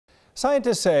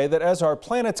Scientists say that as our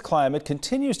planet's climate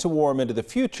continues to warm into the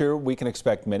future, we can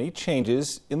expect many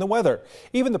changes in the weather.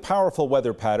 Even the powerful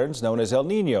weather patterns known as El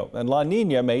Nino and La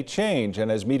Nina may change.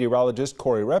 And as meteorologist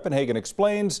Corey Reppenhagen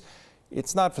explains,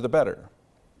 it's not for the better.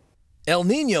 El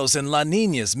Niños and La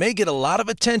Niñas may get a lot of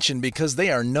attention because they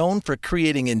are known for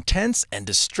creating intense and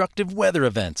destructive weather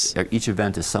events. Each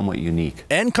event is somewhat unique.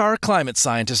 NCAR climate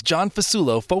scientist John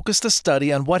Fasullo focused a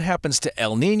study on what happens to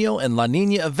El Nino and La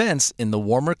Nina events in the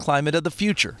warmer climate of the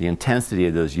future. The intensity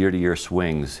of those year-to-year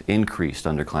swings increased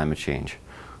under climate change.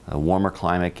 A warmer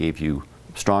climate gave you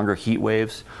stronger heat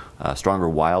waves, stronger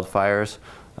wildfires,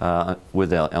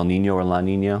 with El Nino or La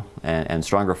Nina, and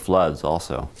stronger floods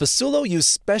also. Fasullo used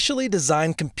specially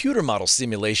designed computer model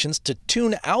simulations to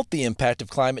tune out the impact of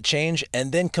climate change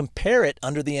and then compare it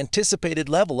under the anticipated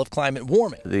level of climate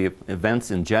warming. The events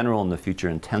in general in the future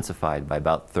intensified by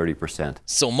about 30%.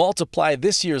 So multiply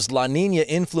this year's La Nina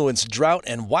influenced drought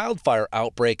and wildfire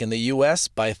outbreak in the U.S.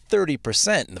 by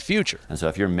 30% in the future. And so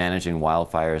if you're managing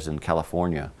wildfires in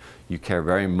California, you care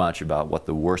very much about what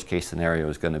the worst case scenario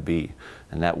is going to be.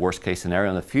 And that worst case scenario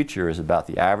in the future is about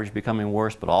the average becoming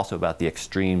worse, but also about the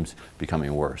extremes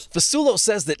becoming worse. Fasullo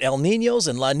says that El Niños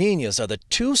and La Niñas are the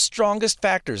two strongest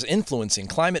factors influencing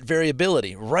climate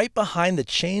variability, right behind the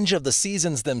change of the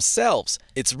seasons themselves.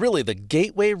 It's really the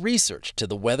gateway research to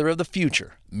the weather of the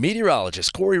future.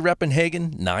 Meteorologist Corey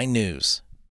Reppenhagen, 9 News.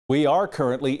 We are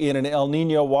currently in an El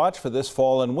Nino watch for this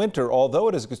fall and winter. Although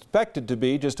it is expected to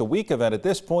be just a week event at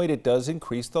this point, it does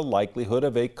increase the likelihood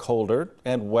of a colder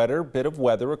and wetter bit of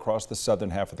weather across the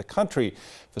southern half of the country.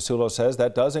 Fasullo says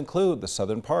that does include the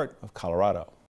southern part of Colorado.